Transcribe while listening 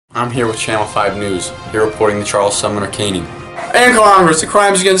I'm here with Channel 5 News, here reporting the Charles Sumner caning. In Congress, the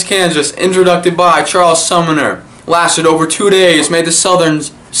crimes against Kansas, introduced by Charles Sumner, lasted over 2 days, made the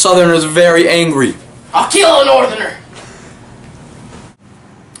Southerners very angry. I'll kill a Northerner!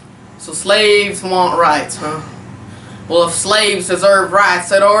 So slaves want rights, huh? Well, if slaves deserve rights,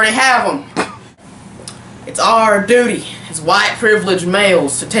 they'd already have them. It's our duty as white privileged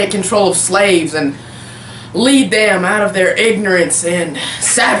males to take control of slaves and lead them out of their ignorance and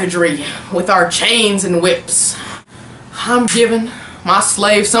savagery with our chains and whips. I'm giving my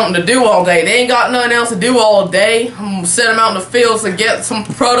slaves something to do all day. They ain't got nothing else to do all day. I'm gonna set them out in the fields to get some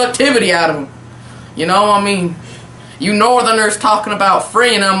productivity out of them. You know, I mean, you Northerners talking about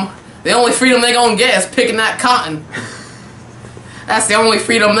freeing them, the only freedom they gonna get is picking that cotton. That's the only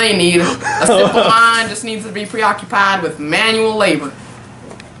freedom they need. A simple mind just needs to be preoccupied with manual labor.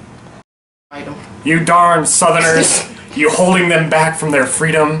 You darn Southerners, you holding them back from their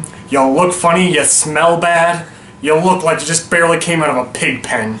freedom. You look funny, you smell bad. You look like you just barely came out of a pig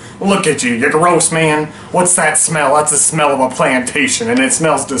pen. Look at you, you're gross, man. What's that smell? That's the smell of a plantation, and it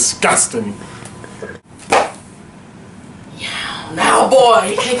smells disgusting. Now, boy,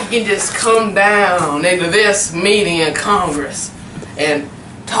 you think you can just come down into this meeting in Congress and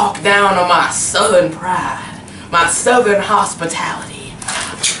talk down on my Southern pride, my Southern hospitality.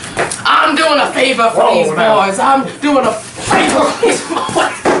 I'm doing a favor for these boys. I'm doing a favor for these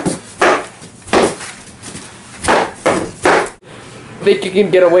boys. Think you can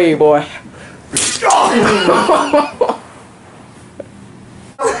get away, boy?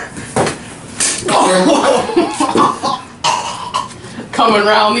 Coming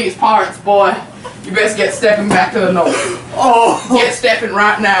around these parts, boy. You best get stepping back to the north. Get stepping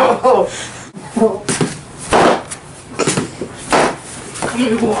right now. Come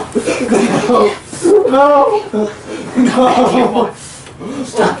here, boy. No.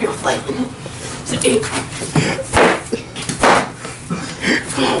 Stop your fighting. Sit.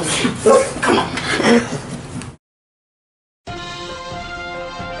 Come on.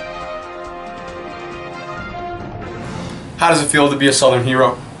 How does it feel to be a Southern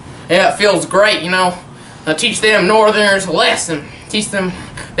hero? Yeah, it feels great, you know. I'll teach them Northerners a lesson. Teach them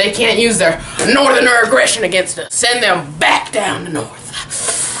they can't use their Northerner aggression against us. Send them back down to north.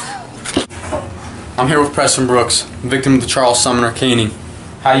 I'm here with Preston Brooks, victim of the Charles Sumner caning.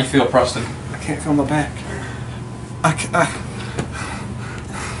 How do you feel, Preston? I can't feel my back.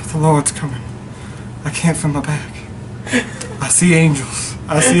 The Lord's coming. I can't feel my back. I see angels.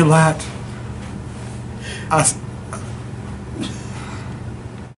 I see light.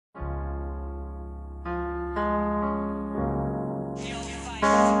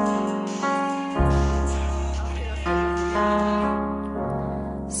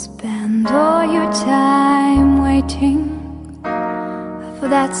 Spend all your time waiting for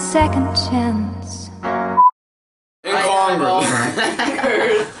that second chance. In Congress.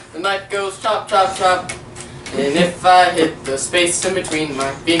 The night goes chop, chop, chop. And if I hit the space in between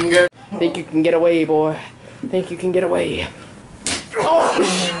my fingers. Think you can get away, boy. Think you can get away. Oh!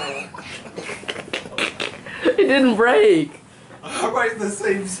 It didn't break. I'm right in the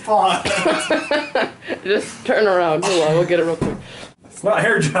same spot. Just turn around. Hold on, we'll get it real quick. It's not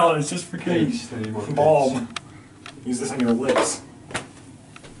hair gel, it's just freaking balm. Use this on your lips.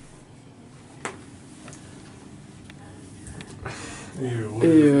 Ew.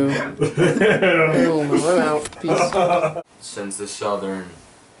 Ew. I'm out. Peace. Since the Southern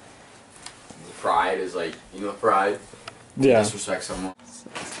pride is like, you know, pride? Yeah. Disrespect someone.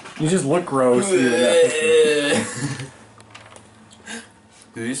 You just look gross. Dude,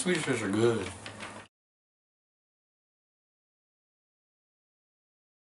 these Swedish fish are good.